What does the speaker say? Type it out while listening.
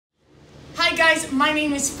guys, my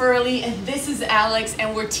name is Furley and this is Alex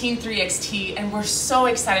and we're Team 3XT and we're so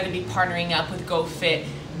excited to be partnering up with GoFit.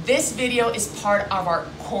 This video is part of our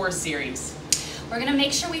core series. We're gonna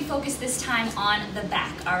make sure we focus this time on the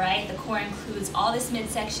back, all right? The core includes all this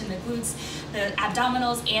midsection, the glutes, the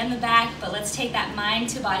abdominals, and the back, but let's take that mind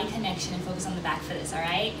to body connection and focus on the back for this, all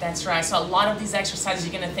right? That's right, so a lot of these exercises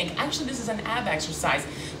you're gonna think, actually this is an ab exercise,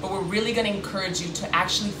 but we're really gonna encourage you to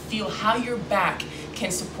actually feel how your back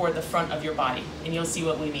can support the front of your body, and you'll see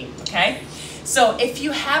what we mean, okay? So if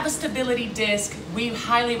you have a stability disc, we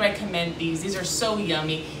highly recommend these. These are so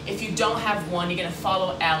yummy. If you don't have one, you're gonna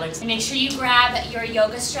follow Alex. And make sure you grab your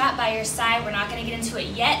yoga strap by your side. We're not gonna get into it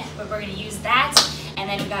yet, but we're gonna use that. And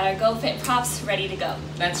then we got our GoFit props ready to go.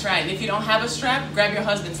 That's right. If you don't have a strap, grab your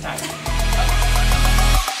husband's tie.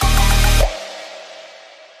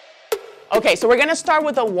 Okay, so we're gonna start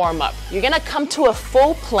with a warm-up. You're gonna come to a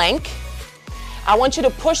full plank. I want you to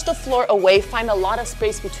push the floor away, find a lot of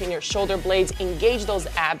space between your shoulder blades, engage those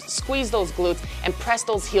abs, squeeze those glutes, and press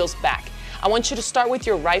those heels back. I want you to start with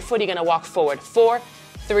your right foot. You're gonna walk forward. 4,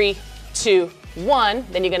 3, 2, 1.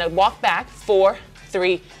 Then you're gonna walk back. 4,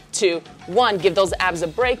 3, 2, 1. Give those abs a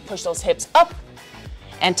break, push those hips up,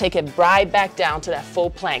 and take it right back down to that full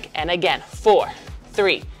plank. And again, 4,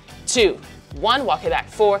 3, 2, 1. Walk it back.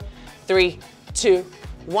 4, 3, 2,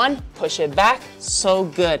 1. Push it back. So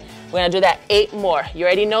good. We're gonna do that 8 more. You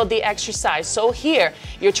already know the exercise. So here,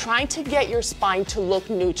 you're trying to get your spine to look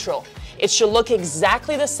neutral. It should look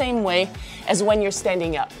exactly the same way as when you're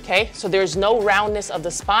standing up, okay? So there's no roundness of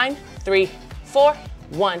the spine. 3, 4,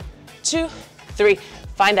 1, 2, 3.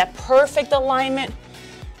 Find that perfect alignment.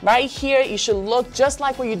 Right here, you should look just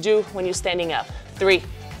like what you do when you're standing up. 3,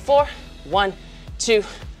 4, 1, 2,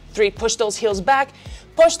 3. Push those heels back,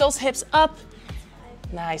 push those hips up.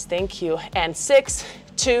 Nice, thank you. And 6,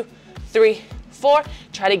 2, 3, 4.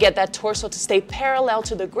 Try to get that torso to stay parallel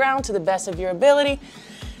to the ground to the best of your ability.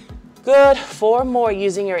 Good. 4 more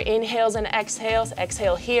using your inhales and exhales.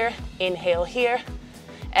 Exhale here, inhale here,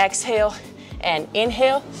 exhale and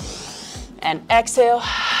inhale, and exhale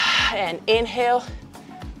and inhale.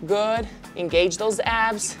 Good. Engage those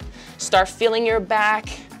abs. Start feeling your back.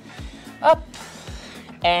 Up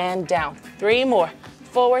and down. 3 more.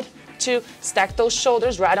 Forward, 2. Stack those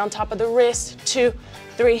shoulders right on top of the wrist. 2,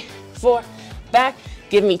 3, 4, back.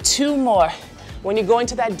 Give me 2 more. When you go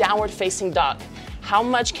into that downward facing dog, how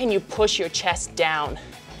much can you push your chest down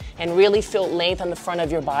and really feel length on the front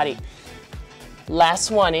of your body?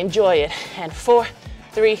 Last one, enjoy it. And 4,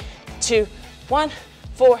 3, 2, 1,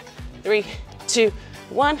 4, 3, 2,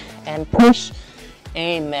 1, and push.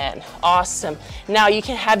 Amen. Awesome. Now you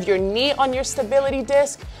can have your knee on your stability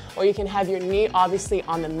disc, or you can have your knee obviously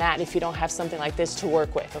on the mat if you don't have something like this to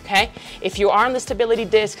work with, okay? If you are on the stability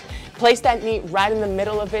disc, place that knee right in the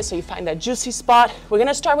middle of it so you find that juicy spot. We're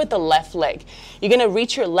gonna start with the left leg. You're gonna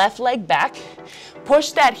reach your left leg back,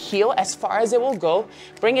 push that heel as far as it will go,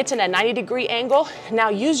 bring it to that 90-degree angle. Now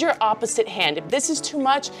use your opposite hand. If this is too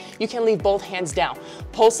much, you can leave both hands down.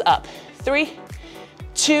 Pulse up. 3,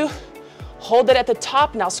 2, hold it at the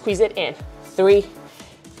top, now squeeze it in. 3,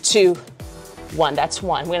 2, 1, that's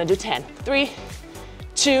 1. We're gonna do 10. 3,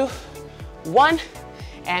 2, 1,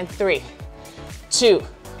 and 3, 2,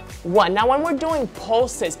 1. Now when we're doing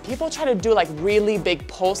pulses, people try to do like really big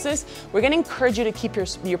pulses. We're gonna encourage you to keep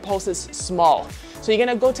your pulses small. So you're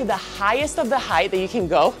gonna go to the highest of the height that you can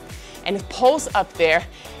go and pulse up there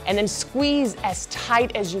and then squeeze as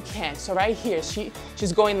tight as you can. So right here,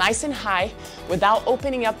 she's going nice and high without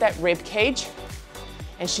opening up that rib cage,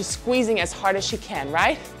 and she's squeezing as hard as she can,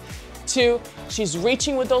 right? 2, she's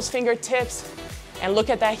reaching with those fingertips, and look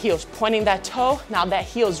at that heel, pointing that toe. Now that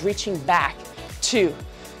heel is reaching back. 2,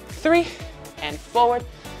 3, and forward.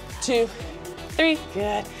 2, 3,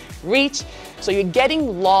 good. Reach, so you're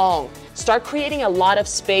getting long. Start creating a lot of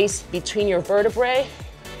space between your vertebrae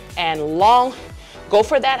and long. Go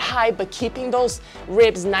for that high, but keeping those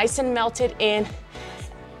ribs nice and melted in.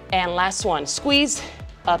 And last one, squeeze,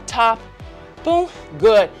 up top, boom,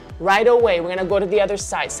 good. Right away, we're gonna go to the other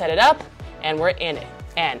side. Set it up, and we're in it.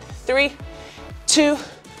 And 3, 2,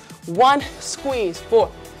 1, squeeze.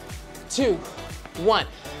 4, 2, 1.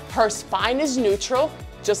 Her spine is neutral,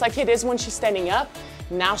 just like it is when she's standing up.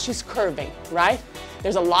 Now she's curving, right?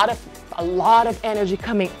 There's a lot of energy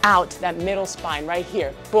coming out that middle spine right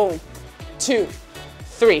here. Boom. 2,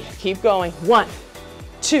 3. Keep going. 1,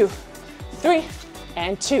 2, 3,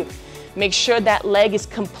 and 2. Make sure that leg is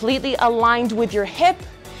completely aligned with your hip.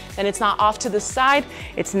 Then it's not off to the side.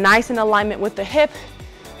 It's nice in alignment with the hip.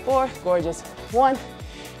 4, gorgeous. 1,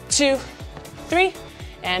 2, 3,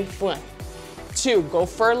 and 1, 2. Go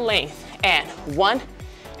for length. And 1,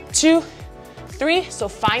 2, 3. So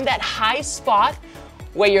find that high spot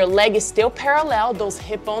where your leg is still parallel. Those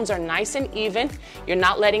hip bones are nice and even. You're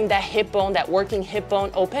not letting that hip bone, that working hip bone,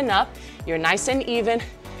 open up. You're nice and even.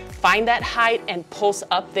 Find that height and pulse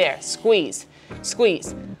up there. Squeeze,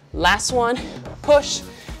 squeeze. Last one, push,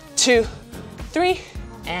 2, 3,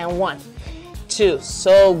 and 1, 2.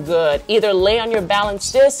 So good. Either lay on your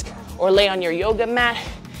balance disc or lay on your yoga mat.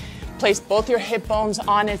 Place both your hip bones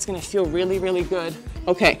on it. It's gonna feel really, really good.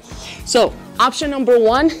 Okay, so option number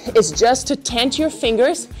 1 is just to tent your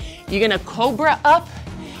fingers. You're gonna cobra up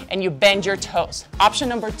and you bend your toes. Option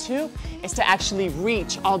number 2 is to actually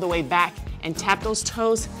reach all the way back and tap those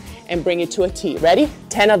toes and bring it to a T. Ready?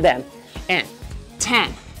 10 of them, and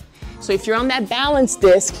 10. So if you're on that balance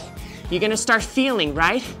disc, you're gonna start feeling,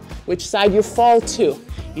 right, which side you fall to.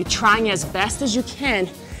 You're trying as best as you can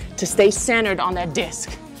to stay centered on that disc.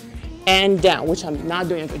 And down, which I'm not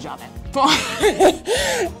doing a good job at. 4,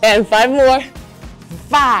 and 5 more,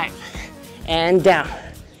 5, and down,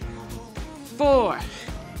 4,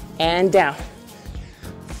 and down,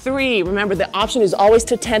 3, remember the option is always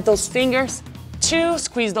to tent those fingers, 2,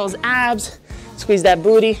 squeeze those abs, squeeze that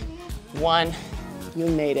booty, 1, you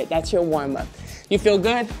made it, that's your warm-up. You feel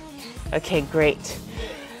good? Okay, great.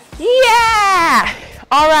 Yeah!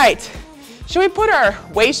 All right, should we put our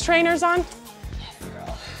waist trainers on?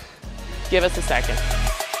 Give us a second.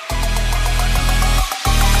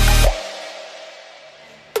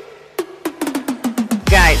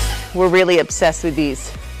 Guys, we're really obsessed with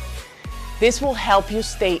these. This will help you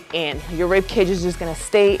stay in. Your rib cage is just gonna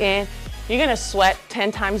stay in. You're gonna sweat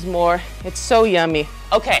 10 times more. It's so yummy.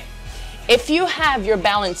 Okay, if you have your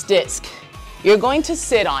balance disc, you're going to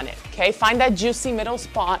sit on it, okay? Find that juicy middle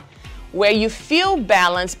spot where you feel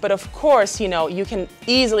balanced, but of course, you know, you can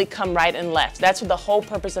easily come right and left. That's what the whole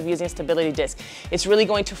purpose of using a stability disc. It's really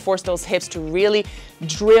going to force those hips to really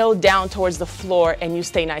drill down towards the floor and you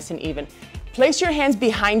stay nice and even. Place your hands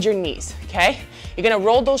behind your knees, okay? You're gonna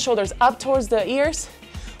roll those shoulders up towards the ears,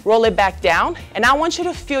 roll it back down, and I want you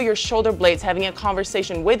to feel your shoulder blades having a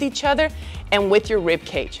conversation with each other and with your rib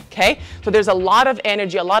cage, okay? So there's a lot of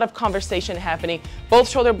energy, a lot of conversation happening, both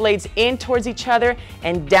shoulder blades in towards each other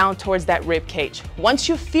and down towards that rib cage. Once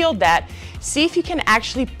you feel that, see if you can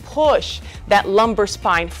actually push that lumbar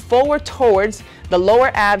spine forward towards the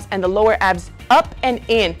lower abs and the lower abs up and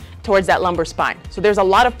in towards that lumbar spine. So there's a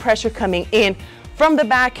lot of pressure coming in from the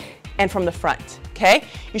back and from the front. Okay?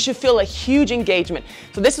 You should feel a huge engagement.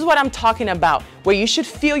 So this is what I'm talking about, where you should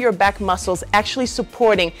feel your back muscles actually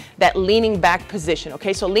supporting that leaning back position.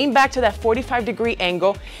 Okay, so lean back to that 45-degree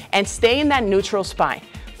angle and stay in that neutral spine.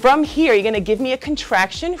 From here, you're gonna give me a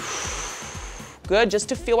contraction. Good, just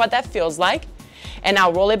to feel what that feels like. And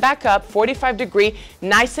now roll it back up, 45-degree,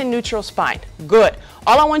 nice and neutral spine. Good.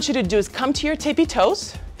 All I want you to do is come to your tippy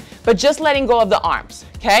toes, but just letting go of the arms,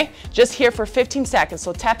 okay? Just here for 15 seconds.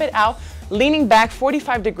 So tap it out, leaning back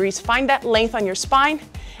 45 degrees, find that length on your spine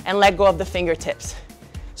and let go of the fingertips.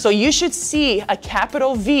 So you should see a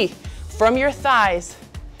capital V from your thighs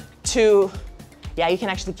to, yeah, you can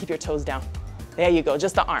actually keep your toes down. There you go,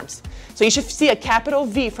 just the arms. So you should see a capital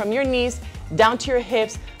V from your knees down to your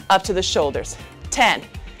hips, up to the shoulders. 10,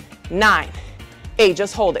 9, 8,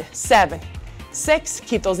 just hold it. 7, 6,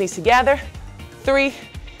 keep those knees together. 3,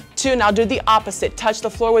 2, now do the opposite. Touch the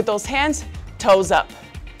floor with those hands, toes up.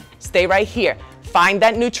 Stay right here. Find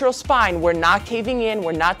that neutral spine. We're not caving in,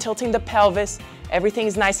 we're not tilting the pelvis. Everything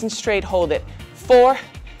is nice and straight, hold it. 4,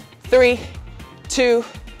 3, 2,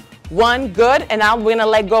 1, good. And now we're gonna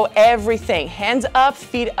let go everything. Hands up,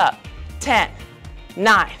 feet up. 10,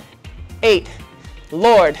 9, 8,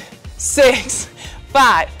 Lord, 6,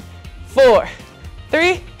 5, 4,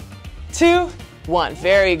 3, 2, 1.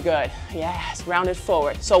 Very good. Yes, rounded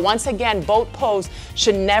forward. So once again, boat pose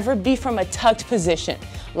should never be from a tucked position.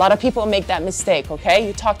 A lot of people make that mistake, okay?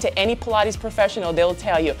 You talk to any Pilates professional, they'll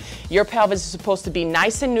tell you your pelvis is supposed to be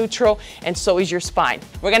nice and neutral, and so is your spine.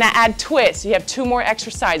 We're gonna add twists. You have 2 more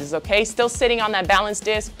exercises, okay? Still sitting on that balance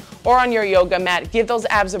disc or on your yoga mat. Give those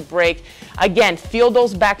abs a break. Again, feel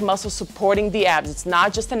those back muscles supporting the abs. It's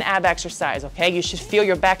not just an ab exercise, okay? You should feel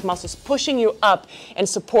your back muscles pushing you up and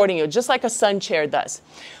supporting you, just like a sun chair does.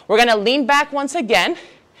 We're gonna lean back once again,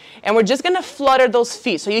 and we're just gonna flutter those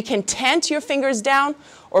feet. So you can tent your fingers down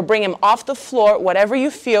or bring them off the floor, whatever you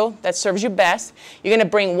feel that serves you best. You're gonna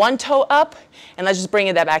bring one toe up, and let's just bring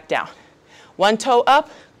it back down. One toe up,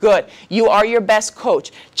 good. You are your best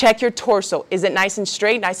coach. Check your torso. Is it nice and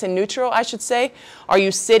straight, nice and neutral, I should say? Are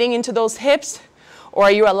you sitting into those hips, or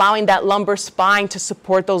are you allowing that lumbar spine to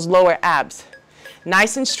support those lower abs?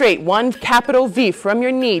 Nice and straight, one capital V from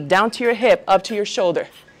your knee down to your hip, up to your shoulder.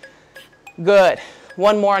 Good.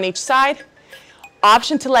 One more on each side.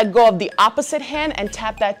 Option to let go of the opposite hand and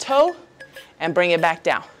tap that toe and bring it back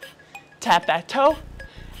down. Tap that toe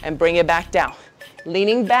and bring it back down.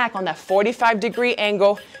 Leaning back on that 45-degree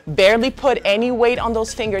angle. Barely put any weight on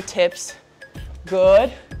those fingertips.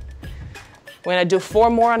 Good. We're gonna do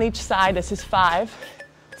 4 more on each side. This is 5.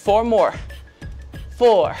 4 more.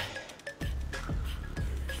 4.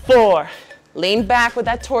 4. Lean back with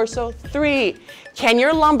that torso. 3. Can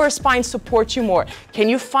your lumbar spine support you more? Can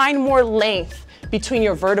you find more length between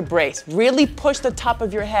your vertebrae? Really push the top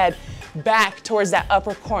of your head back towards that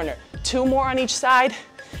upper corner. 2 more on each side.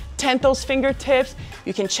 Tent those fingertips.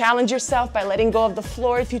 You can challenge yourself by letting go of the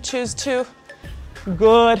floor if you choose to.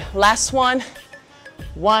 Good. Last one.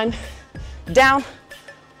 1, down,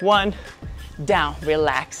 1, down.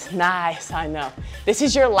 Relax. Nice, I know. This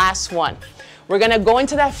is your last one. We're gonna go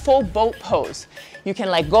into that full boat pose. You can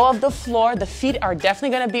let go of the floor. The feet are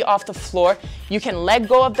definitely gonna be off the floor. You can let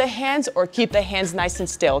go of the hands or keep the hands nice and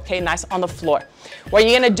still, okay? Nice on the floor. What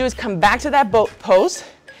you're gonna do is come back to that boat pose,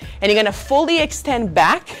 and you're gonna fully extend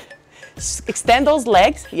back. Extend those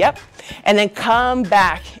legs, yep, and then come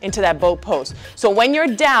back into that boat pose. So when you're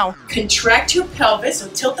down, contract your pelvis, so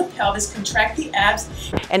tilt the pelvis, contract the abs,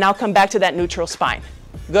 and now come back to that neutral spine.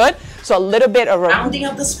 Good? So a little bit of rounding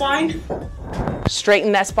of the spine.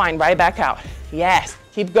 Straighten that spine right back out. Yes,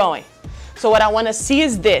 keep going. So what I want to see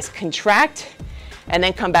is this, contract, and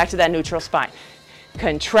then come back to that neutral spine.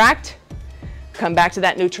 Contract, come back to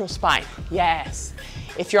that neutral spine. Yes.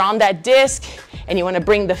 If you're on that disc and you want to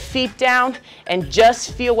bring the feet down and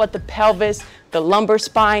just feel what the pelvis, the lumbar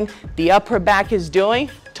spine, the upper back is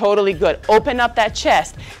doing, totally good. Open up that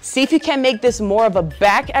chest. See if you can make this more of a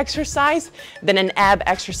back exercise than an ab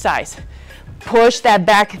exercise. Push that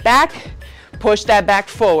back back, push that back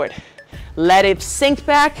forward. Let it sink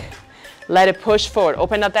back, let it push forward.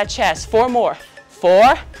 Open up that chest. 4 more.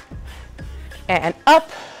 4, and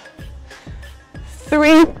up.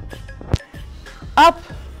 3, up.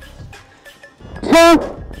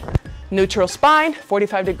 2, neutral spine,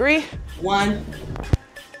 45 degree. 1,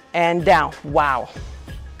 and down. Wow.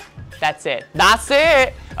 That's it. That's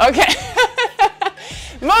it. Okay.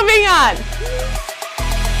 Moving on.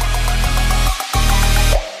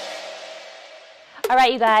 All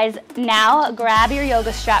right, you guys, now grab your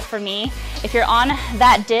yoga strap for me. If you're on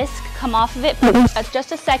that disc, come off of it for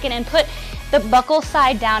just a second and put the buckle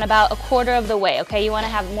side down about 1/4 of the way, okay? You wanna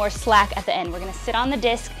have more slack at the end. We're gonna sit on the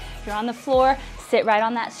disc. If you're on the floor, sit right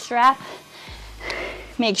on that strap.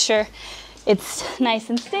 Make sure it's nice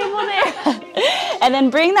and stable there. And then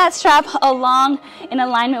bring that strap along in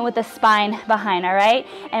alignment with the spine behind, all right?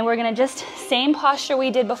 And we're gonna just, same posture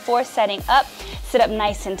we did before, setting up, sit up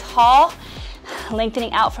nice and tall,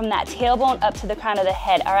 lengthening out from that tailbone up to the crown of the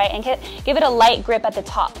head, all right? And give it a light grip at the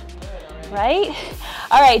top, right?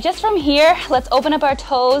 All right, just from here, let's open up our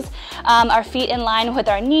toes, our feet in line with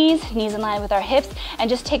our knees in line with our hips, and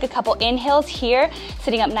just take a couple inhales here,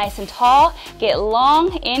 sitting up nice and tall. Get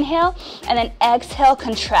long, inhale, and then exhale,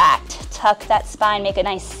 contract. Tuck that spine, make a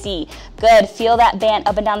nice C. Good, feel that band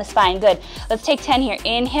up and down the spine, good. Let's take 10 here.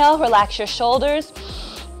 Inhale, relax your shoulders.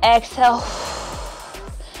 Exhale.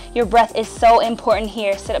 Your breath is so important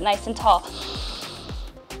here. Sit up nice and tall.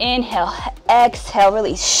 Inhale, exhale,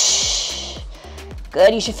 release.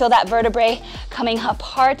 Good, you should feel that vertebrae coming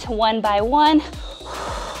apart one by one.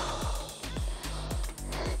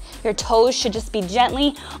 Your toes should just be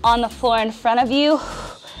gently on the floor in front of you,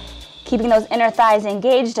 keeping those inner thighs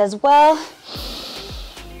engaged as well.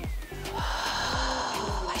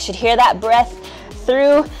 I should hear that breath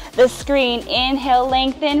through the screen. Inhale,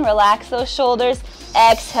 lengthen, relax those shoulders.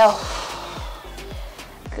 Exhale.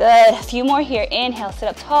 Good, a few more here. Inhale, sit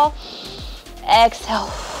up tall. Exhale.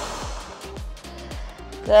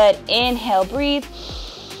 Good, inhale, breathe.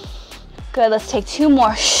 Good, let's take 2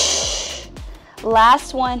 more.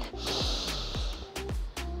 Last one.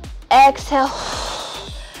 Exhale.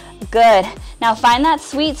 Good, now find that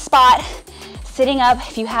sweet spot. Sitting up,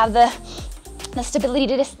 if you have the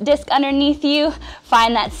stability disc underneath you,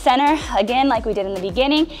 find that center, again, like we did in the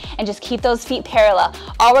beginning, and just keep those feet parallel.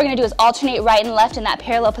 All we're gonna do is alternate right and left in that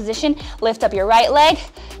parallel position. Lift up your right leg,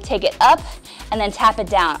 take it up, and then tap it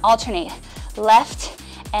down. Alternate, left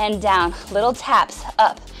and down. Little taps,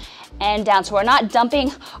 up and down. So we're not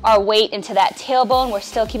dumping our weight into that tailbone. We're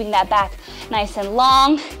still keeping that back nice and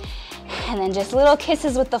long. And then just little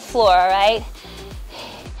kisses with the floor, all right?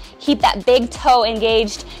 Keep that big toe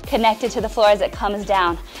engaged, connected to the floor as it comes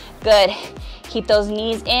down. Good. Keep those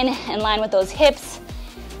knees in line with those hips.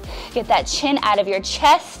 Get that chin out of your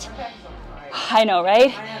chest. I know,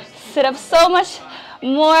 right? Sit up so much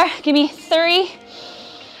more. Give me 3.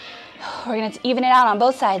 We're gonna even it out on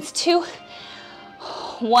both sides. 2.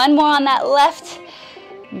 One more on that left.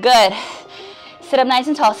 Good. Sit up nice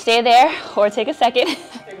and tall. Stay there or take a second.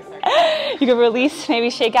 You can release,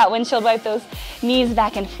 maybe shake out, windshield wipe those knees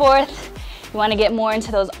back and forth. You want to get more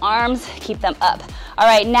into those arms, keep them up. All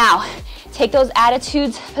right, now take those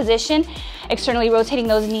attitudes position, externally rotating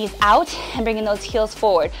those knees out and bringing those heels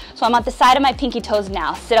forward. So I'm at the side of my pinky toes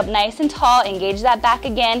now. Sit up nice and tall, engage that back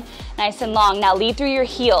again, nice and long. Now lead through your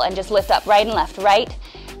heel and just lift up, right and left, right,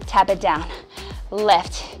 tap it down,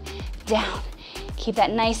 left, down. Keep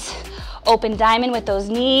that nice open diamond with those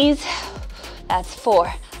knees. That's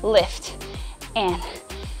 4, lift, and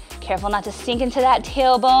careful not to sink into that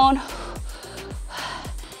tailbone.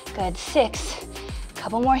 Good, 6,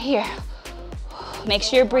 couple more here. Make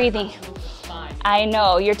sure you're breathing. I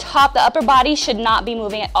know, your top, the upper body should not be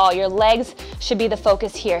moving at all. Your legs should be the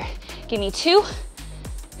focus here. Give me 2,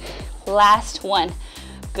 last 1.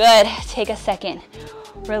 Good, take a second.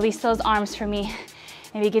 Release those arms for me.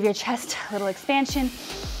 Maybe give your chest a little expansion.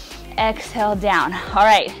 Exhale down. All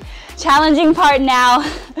right, challenging part now.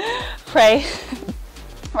 Pray.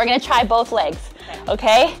 We're gonna try both legs,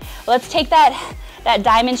 okay? Let's take that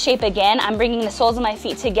diamond shape again. I'm bringing the soles of my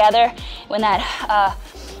feet together. When that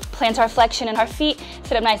plantar flexion in our feet,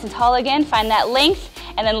 sit up nice and tall again. Find that length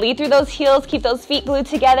and then lead through those heels. Keep those feet glued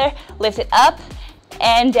together. Lift it up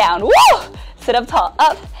and down. Woo! Sit up tall,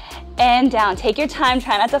 up and down. Take your time.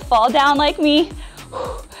 Try not to fall down like me.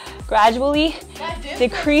 Gradually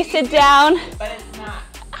decrease it down. But it's not.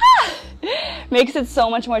 Makes it so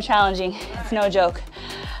much more challenging. It's no joke.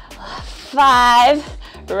 5,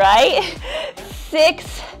 right?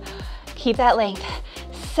 6, keep that length.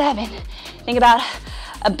 7, think about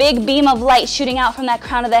a big beam of light shooting out from that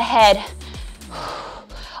crown of the head.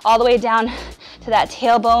 All the way down to that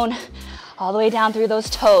tailbone, all the way down through those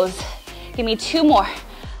toes. Give me 2 more.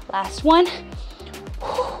 Last 1.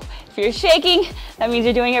 If you're shaking, that means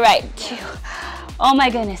you're doing it right. 2. Oh my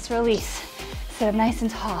goodness, release. Sit up nice and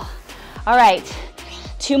tall. All right,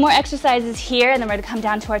 2 more exercises here, and then we're gonna come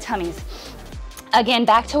down to our tummies. Again,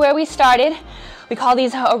 back to where we started. We call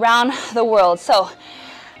these around the world. So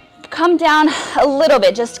come down a little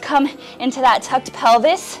bit, just come into that tucked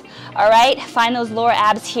pelvis. All right, find those lower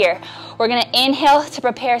abs here. We're gonna inhale to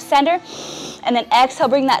prepare center, and then exhale,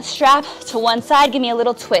 bring that strap to one side. Give me a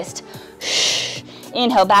little twist.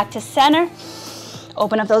 Inhale back to center.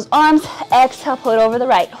 Open up those arms. Exhale, pull it over the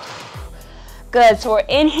right. Good, so we're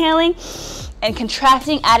inhaling and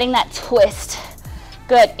contracting, adding that twist.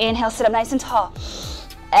 Good, inhale, sit up nice and tall.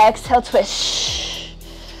 Exhale, twist.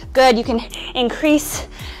 Good, you can increase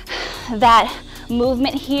that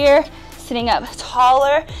movement here, sitting up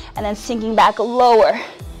taller and then sinking back lower.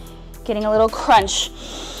 Getting a little crunch.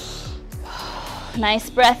 Nice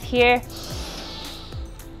breath here.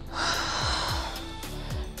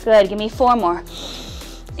 Good, give me 4 more.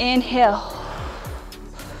 Inhale.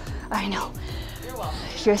 I know. You're welcome.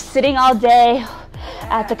 If you're sitting all day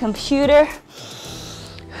at the computer,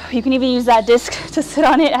 you can even use that disc to sit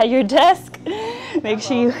on it at your desk. Make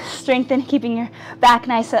sure you strengthen, keeping your back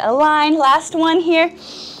nice and aligned. Last one here.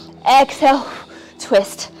 Exhale,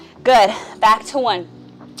 twist. Good, back to 1.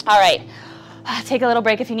 All right, take a little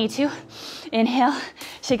break if you need to. Inhale,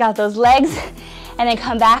 shake out those legs, and then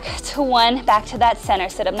come back to 1, back to that center.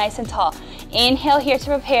 Sit up nice and tall. Inhale here to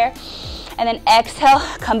prepare, and then exhale,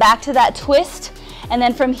 come back to that twist. And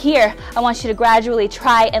then from here, I want you to gradually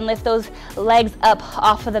try and lift those legs up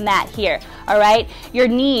off of the mat here, all right? Your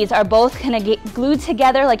knees are both gonna get glued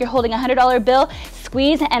together like you're holding a $100 bill.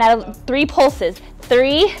 Squeeze and add 3 pulses.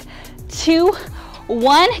 3, 2,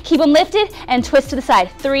 1. Keep them lifted and twist to the side.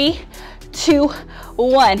 3, 2,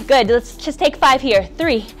 1. Good, let's just take 5 here.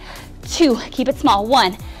 3, 2, keep it small.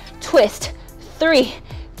 1, twist. 3,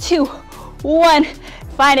 2, 1.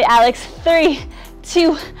 Find it, Alex. 3,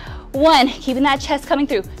 2, 1. Keeping that chest coming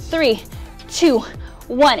through. 3, 2,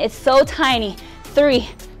 1. It's so tiny. 3,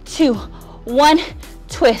 2, 1.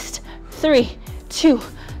 Twist. 3, 2,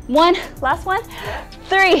 1. Last one.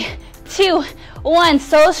 3, 2, 1.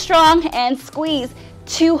 So strong and squeeze.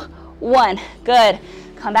 2, 1. Good.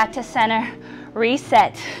 Come back to center.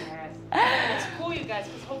 Reset. Yes. It's cool, you guys,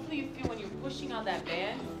 because hopefully you feel when you're pushing on that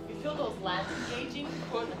band, you feel those lats engaging, like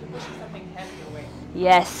you're pushing something heavy away.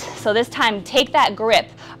 Yes, so this time take that grip,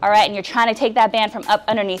 all right, and you're trying to take that band from up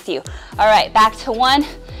underneath you. All right, back to 1,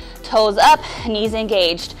 toes up, knees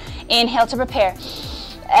engaged. Inhale to prepare.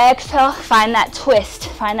 Exhale, find that twist,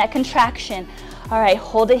 find that contraction. All right,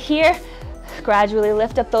 hold it here. Gradually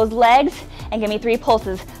lift up those legs and give me 3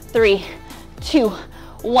 pulses. 3, 2,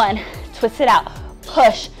 1. Twist it out.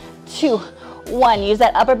 Push. 2, 1. Use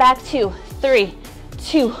that upper back. 2, 3,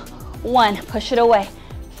 2, 1. Push it away.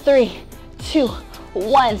 3, 2,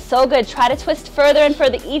 1. So good. Try to twist further and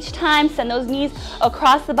further each time. Send those knees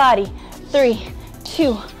across the body. 3,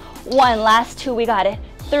 2, 1. Last 2. We got it.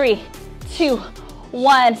 3, 2,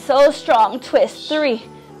 1. So strong. Twist. 3,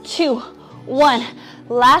 2, 1.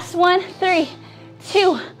 Last one. 3,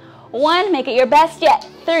 2, 1. Make it your best yet.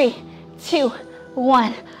 3, 2,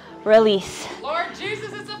 1. Release. Lord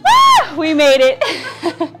Jesus, it's a Woo! We made it.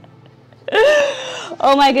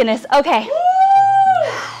 Oh my goodness. Okay.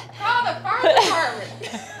 Call the fire department.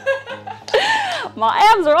 My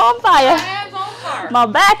abs are on fire. My abs on fire. My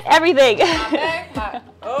back, everything.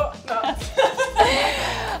 Oh, no.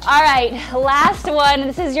 All right, last one.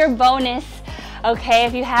 This is your bonus. Okay,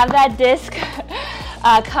 if you have that disc,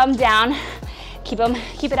 come down. Keep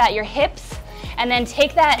it at your hips, and then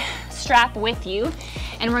take that strap with you,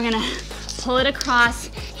 and we're gonna pull it across,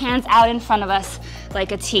 hands out in front of us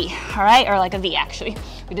like a T, all right? Or like a V, actually.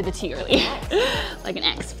 We did the T earlier. Like an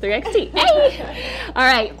X, 3XT. Hey! All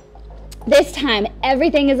right. This time,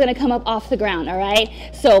 everything is gonna come up off the ground, all right?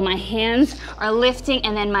 So my hands are lifting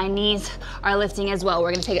and then my knees are lifting as well.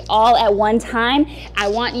 We're gonna take it all at one time. I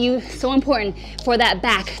want you, so important for that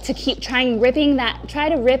back, to keep try to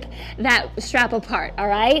rip that strap apart, all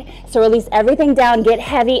right? So release everything down, get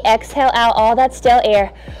heavy, exhale out all that stale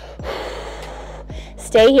air.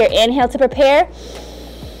 Stay here, inhale to prepare,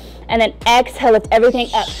 and then exhale, lift everything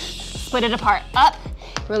up. Split it apart, up,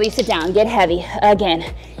 release it down, get heavy,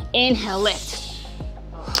 again. Inhale, lift.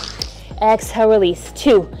 Exhale, release.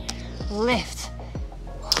 2, lift.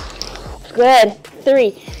 Good.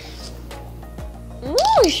 3. Ooh,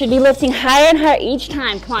 you should be lifting higher and higher each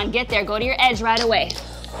time. Come on, get there. Go to your edge right away.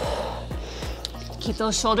 Keep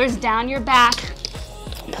those shoulders down your back.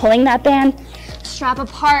 Pulling that band, strap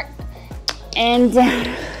apart, and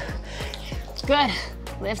down. Good.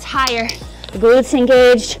 Lift higher. The glutes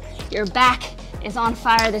engaged. Your back is on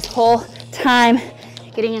fire this whole time.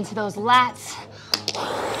 Getting into those lats.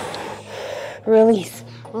 Release,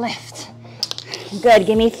 lift. Good,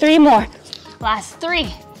 give me 3 more. Last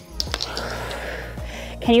 3.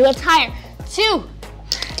 Can you lift higher? 2.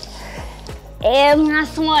 And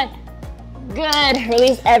last one. Good,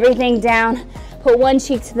 release everything down. Put one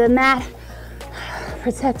cheek to the mat.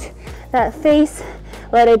 Protect that face.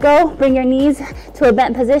 Let it go. Bring your knees to a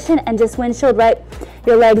bent position and just windshield right,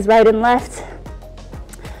 your legs right and left.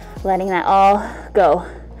 Letting that all go.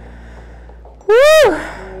 Woo!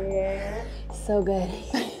 Yeah. So good.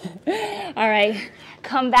 All right,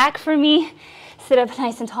 come back for me. Sit up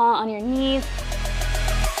nice and tall on your knees.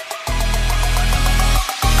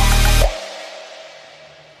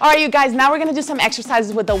 All right, you guys, now we're gonna do some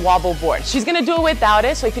exercises with the wobble board. She's gonna do it without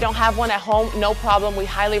it, so if you don't have one at home, no problem. We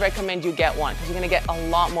highly recommend you get one, because you're gonna get a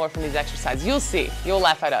lot more from these exercises. You'll see, you'll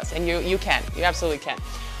laugh at us, and you absolutely can.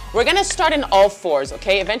 We're gonna start in all fours,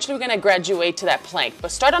 okay? Eventually we're gonna graduate to that plank,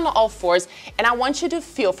 but start on all fours, and I want you to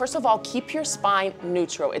feel, first of all, keep your spine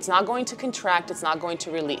neutral. It's not going to contract, it's not going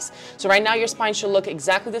to release. So right now your spine should look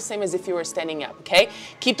exactly the same as if you were standing up, okay?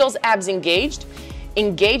 Keep those abs engaged.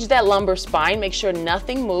 Engage that lumbar spine, make sure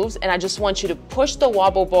nothing moves, and I just want you to push the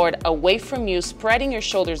wobble board away from you, spreading your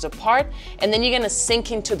shoulders apart, and then you're gonna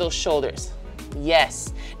sink into those shoulders.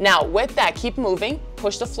 Yes. Now with that, keep moving,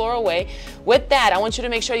 push the floor away. With that, I want you to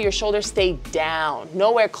make sure your shoulders stay down,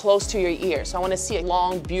 nowhere close to your ear. So I want to see a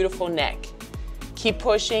long, beautiful neck. Keep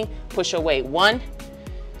pushing, push away. 1,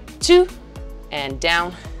 2, and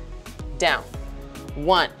down, down.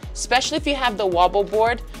 1. Especially if you have the wobble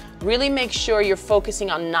board, really make sure you're focusing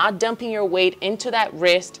on not dumping your weight into that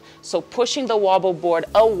wrist. So pushing the wobble board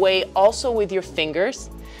away also with your fingers,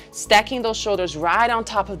 stacking those shoulders right on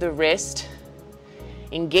top of the wrist.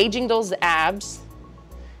 Engaging those abs.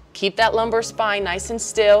 Keep that lumbar spine nice and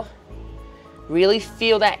still. Really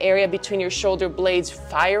feel that area between your shoulder blades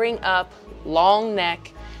firing up, long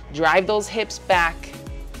neck. Drive those hips back.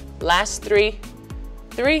 Last 3,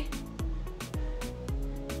 3,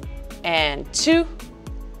 and 2.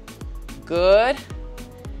 Good,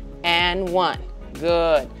 and 1.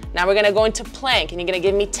 Good. Now we're gonna go into plank, and you're gonna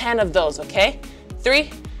give me 10 of those, okay? 3,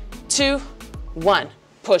 2, 1.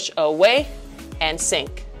 Push away and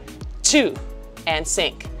sink. 2, and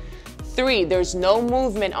sink. 3, there's no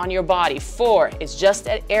movement on your body. 4, it's just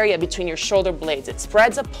that area between your shoulder blades. It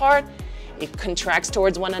spreads apart, it contracts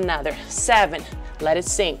towards one another. 7, let it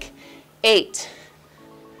sink. 8,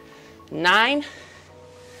 9,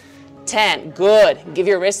 10, good. Give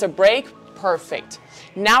your wrist a break, perfect.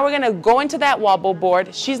 Now we're gonna go into that wobble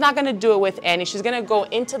board. She's not gonna do it with Annie. She's gonna go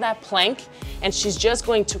into that plank, and she's just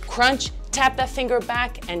going to crunch, tap that finger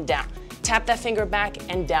back and down. tap that finger back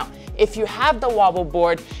and down. If you have the wobble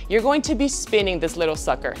board, you're going to be spinning this little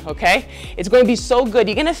sucker, okay? It's going to be so good.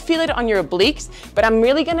 You're gonna feel it on your obliques, but I'm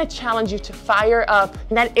really gonna challenge you to fire up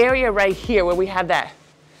in that area right here where we have that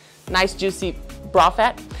nice juicy bra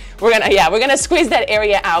fat. We're gonna squeeze that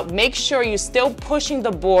area out. Make sure you're still pushing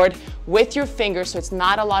the board with your fingers so it's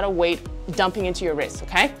not a lot of weight dumping into your wrist,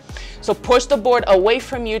 okay? So push the board away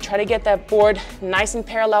from you. Try to get that board nice and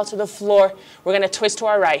parallel to the floor. We're gonna twist to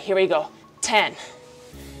our right. Here we go. 10,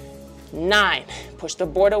 9, push the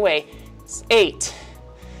board away. 8,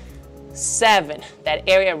 7, that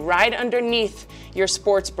area right underneath your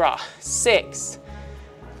sports bra. 6,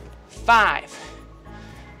 5,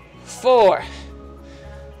 4,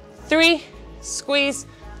 3, squeeze,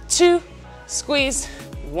 2, squeeze,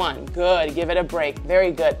 1. Good, give it a break, very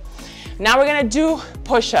good. Now we're gonna do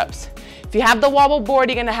push-ups. If you have the wobble board,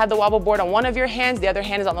 you're gonna have the wobble board on one of your hands, the other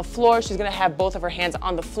hand is on the floor. She's gonna have both of her hands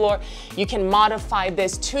on the floor. You can modify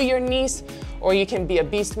this to your knees, or you can be a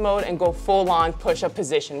beast mode and go full-on push-up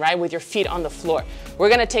position, right, with your feet on the floor. We're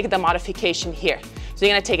gonna take the modification here. So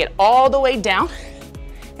you're gonna take it all the way down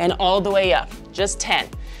and all the way up, just 10.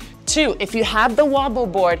 2, if you have the wobble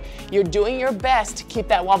board, you're doing your best to keep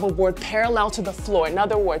that wobble board parallel to the floor. In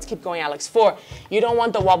other words, keep going, Alex. 4, you don't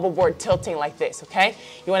want the wobble board tilting like this, okay?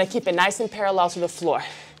 You want to keep it nice and parallel to the floor.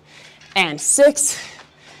 And 6,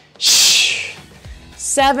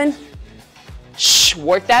 7,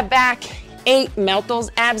 work that back. 8, melt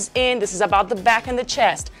those abs in. This is about the back and the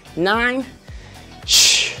chest. 9,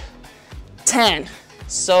 10,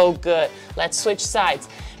 so good. Let's switch sides.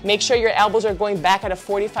 Make sure your elbows are going back at a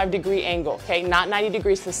 45-degree angle, okay? Not 90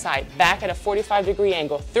 degrees to the side, back at a 45-degree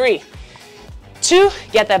angle. 3, 2,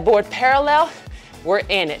 get that board parallel. We're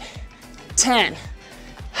in it. 10,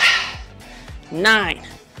 9,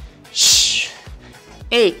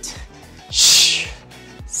 8,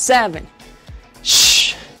 7,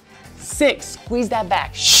 6, squeeze that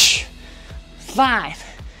back. 5,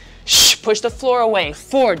 push the floor away.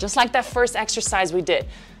 4, just like that first exercise we did.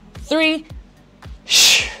 3,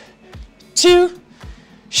 2,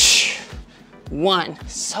 1.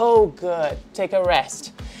 So good. Take a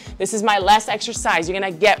rest. This is my last exercise. You're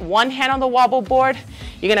gonna get one hand on the wobble board.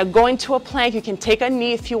 You're gonna go into a plank. You can take a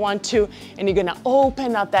knee if you want to, and you're gonna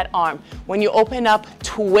open up that arm. When you open up,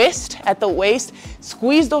 twist at the waist,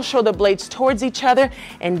 squeeze those shoulder blades towards each other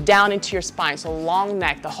and down into your spine. So long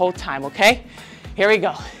neck the whole time, okay? Here we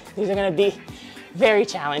go. These are gonna be very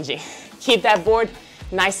challenging. Keep that board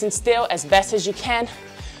nice and still as best as you can.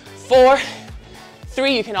 4,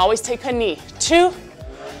 3, you can always take a knee. 2,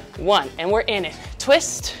 1, and we're in it.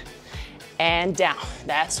 Twist and down,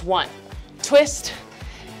 that's 1. Twist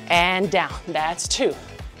and down, that's 2.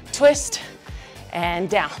 Twist and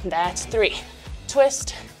down, that's 3.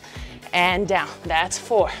 Twist and down, that's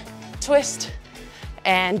 4. Twist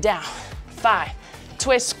and down, 5.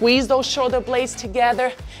 Twist, squeeze those shoulder blades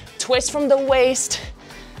together. Twist from the waist.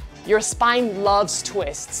 Your spine loves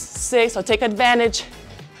twists. 6, so take advantage.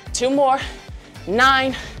 2 more.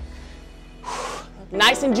 9.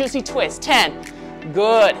 Nice and juicy twist. 10.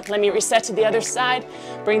 Good. Let me reset to the other side.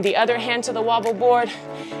 Bring the other hand to the wobble board.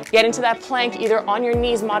 Get into that plank either on your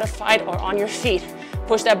knees modified or on your feet.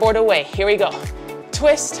 Push that board away. Here we go.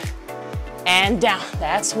 Twist and down.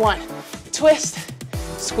 That's 1. Twist.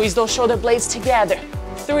 Squeeze those shoulder blades together.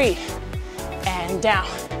 3 and down.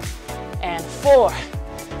 And 4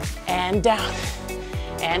 and down.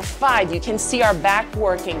 And 5, you can see our back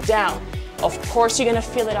working down. Of course, you're gonna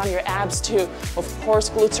feel it on your abs too. Of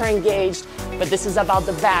course, glutes are engaged, but this is about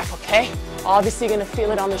the back, okay? Obviously, you're gonna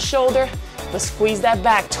feel it on the shoulder, but squeeze that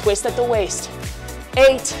back, twist at the waist.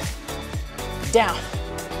 8, down.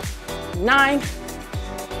 9,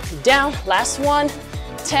 down, last one.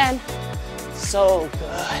 10, so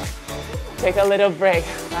good. Take a little break,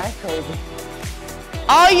 right, Cozy?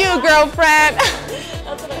 All you, girlfriend.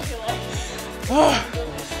 That's what I feel like.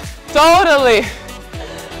 Totally.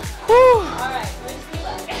 Whew. All right, good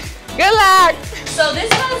luck. Good luck. So this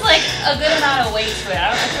has like a good amount of weight to it.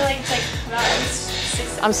 I feel like it's like about at least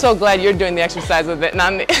 6. I'm so glad you're doing the exercise with it,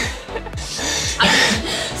 not me.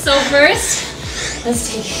 So first, let's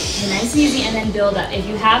take it nice and easy and then build up. If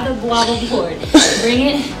you have the wobble board, bring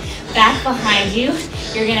it back behind you.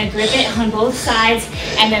 You're gonna grip it on both sides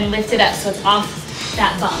and then lift it up so it's off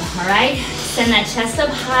that bum, all right? Send that chest up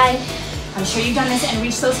high. I'm sure you've done this, and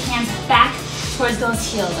reach those hands back towards those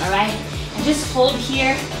heels, all right? And just hold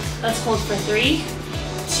here. Let's hold for 3,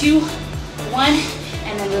 2, 1,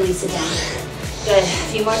 and then release it down. Good, a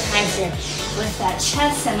few more times here. Lift that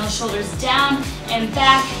chest, send those shoulders down and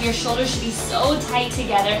back. Your shoulders should be so tight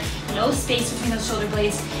together. No space between those shoulder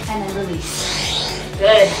blades, and then release.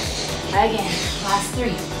 Good. Again, last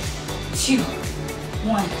 3, 2,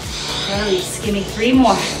 1. Release. Give me 3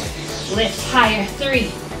 more. Lift higher.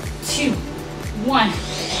 3, 2, 1.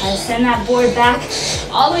 Send that board back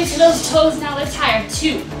all the way to those toes. Now lift higher.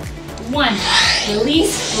 2, 1.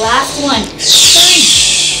 Release. Last one. 3,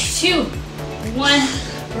 2, 1.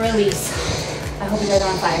 Release. I hope you guys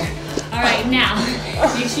are on fire. All right, now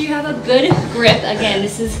make sure you have a good grip. Again,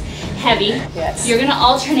 this is heavy. Yes. You're gonna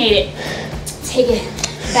alternate it. Take it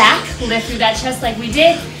back, lift through that chest like we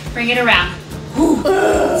did. Bring it around. Whew.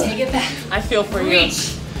 Take it back. I feel for you.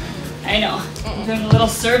 Reach. I know. I'm doing a little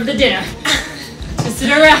serve the dinner. Twist it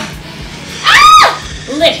around. Ah!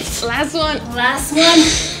 Lift. Last one. Last one.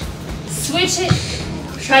 Switch it.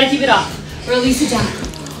 Try to keep it off. Release it down.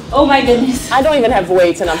 Oh my goodness. I don't even have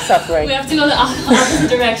weights and I'm suffering. We have to go the opposite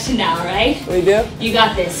direction now, right? We do? You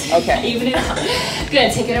got this. Okay. Even it out.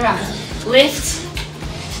 Good. Take it around. Lift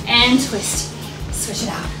and twist. Switch it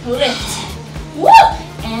out. Lift. Woo!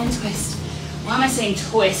 And twist. Why am I saying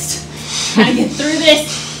twist? Trying to get through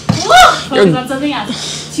this. Woo! Focus on something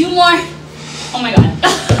else. 2 more. Oh my god.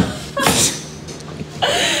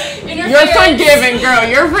 You're forgiven, girl.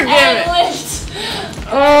 You're forgiven. And lift.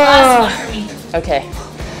 Last one for me. Okay.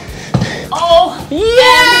 Oh! Yeah!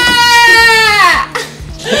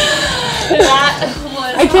 That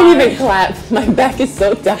was I can't even clap. My back is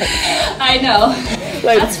so tight. I know.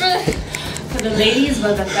 Like, That's for the ladies,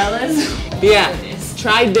 but the fellas. yeah.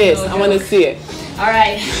 Try this. No I want to joke. see it. All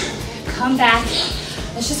right. Come back.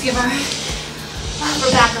 Let's just give our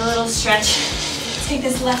upper back a little stretch. Take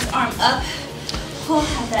this left arm up. Pull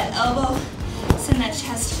at that elbow. Send that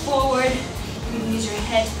chest forward. You can use your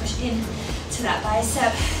head to push in to that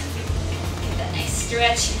bicep. Get that nice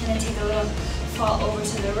stretch. And then take a little fall over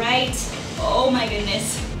to the right. Oh my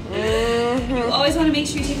goodness. You always want to make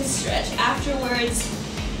sure you take a stretch afterwards.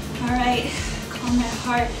 All right. Calm that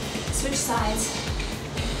heart. Switch sides.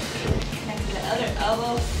 Connect to that other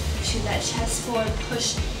elbow. Shoot that chest forward.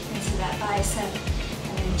 Push into that bicep.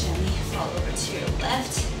 And then gently fall over to your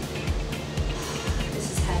left. This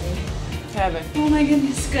is heaven. Heaven. Oh my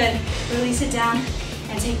goodness, good. Release it down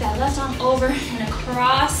and take that left arm over and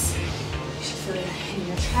across. You should feel it in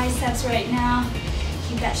your triceps right now.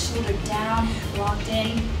 Keep that shoulder down, locked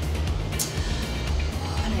in.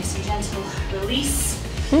 Oh, nice and gentle release.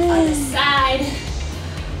 Other side.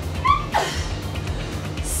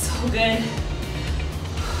 So good.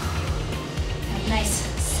 That nice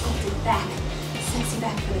sculpted back. Sexy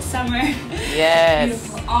back for the summer. Yes.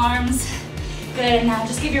 Beautiful arms. Good, now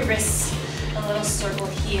just give your wrists a little circle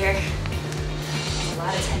here. A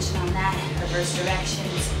lot of tension on that. Reverse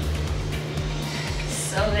directions.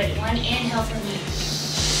 So good. One inhale for me.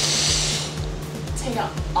 Take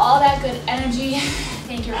out all that good energy.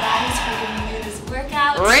 Thank your bodies for giving you this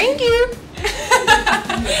workout. Thank you.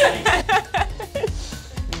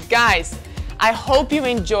 Guys, I hope you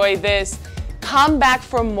enjoyed this. Come back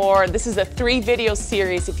for more. This is a 3-video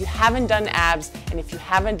series. If you haven't done abs and if you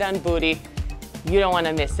haven't done booty, you don't want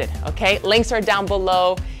to miss it, okay? Links are down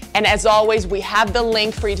below. And as always, we have the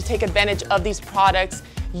link for you to take advantage of these products.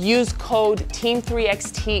 Use code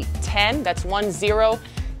TEAM3XT10, that's 10,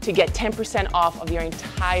 to get 10% off of your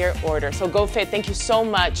entire order. So GoFit, thank you so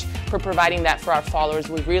much for providing that for our followers.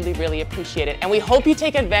 We really, really appreciate it. And we hope you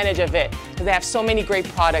take advantage of it because they have so many great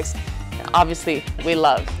products that obviously we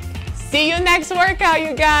love. See you next workout,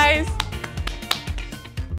 you guys.